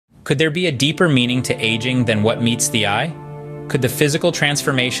Could there be a deeper meaning to aging than what meets the eye? Could the physical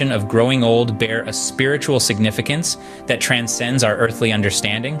transformation of growing old bear a spiritual significance that transcends our earthly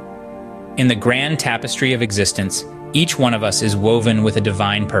understanding? In the grand tapestry of existence, each one of us is woven with a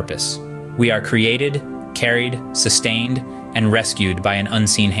divine purpose. We are created, carried, sustained, and rescued by an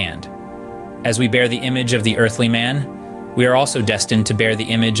unseen hand. As we bear the image of the earthly man, we are also destined to bear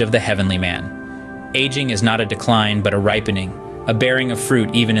the image of the heavenly man. Aging is not a decline, but a ripening, a bearing of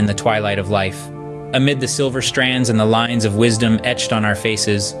fruit even in the twilight of life. Amid the silver strands and the lines of wisdom etched on our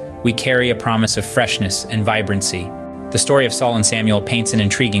faces, we carry a promise of freshness and vibrancy. The story of Saul and Samuel paints an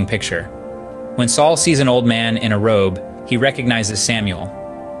intriguing picture. When Saul sees an old man in a robe, he recognizes Samuel.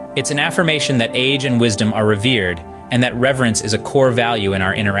 It's an affirmation that age and wisdom are revered, and that reverence is a core value in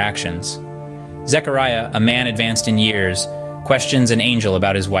our interactions. Zechariah, a man advanced in years, questions an angel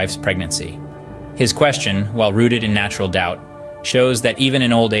about his wife's pregnancy. His question, while rooted in natural doubt, shows that even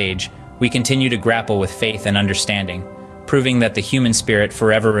in old age, we continue to grapple with faith and understanding, proving that the human spirit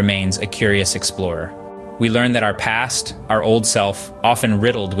forever remains a curious explorer. We learn that our past, our old self, often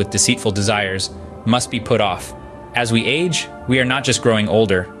riddled with deceitful desires, must be put off. As we age, we are not just growing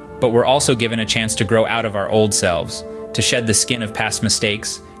older, but we're also given a chance to grow out of our old selves, to shed the skin of past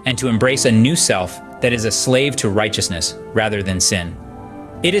mistakes, and to embrace a new self that is a slave to righteousness rather than sin.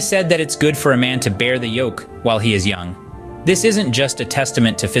 It is said that it's good for a man to bear the yoke while he is young. This isn't just a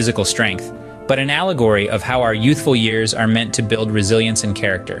testament to physical strength, but an allegory of how our youthful years are meant to build resilience and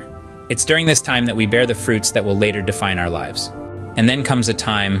character. It's during this time that we bear the fruits that will later define our lives. And then comes a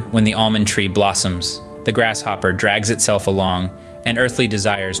time when the almond tree blossoms, the grasshopper drags itself along, and earthly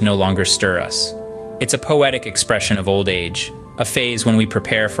desires no longer stir us. It's a poetic expression of old age, a phase when we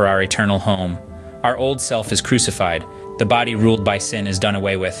prepare for our eternal home. Our old self is crucified, the body ruled by sin is done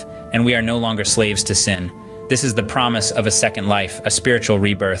away with, and we are no longer slaves to sin. This is the promise of a second life, a spiritual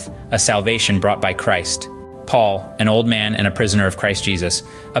rebirth, a salvation brought by Christ. Paul, an old man and a prisoner of Christ Jesus,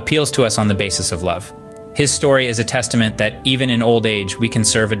 appeals to us on the basis of love. His story is a testament that even in old age we can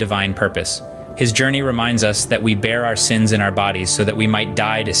serve a divine purpose. His journey reminds us that we bear our sins in our bodies so that we might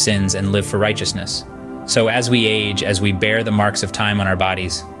die to sins and live for righteousness. So as we age, as we bear the marks of time on our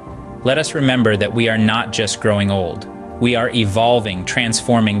bodies, let us remember that we are not just growing old. We are evolving,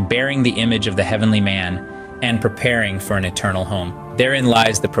 transforming, bearing the image of the heavenly man, and preparing for an eternal home. Therein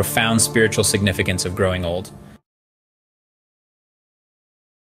lies the profound spiritual significance of growing old.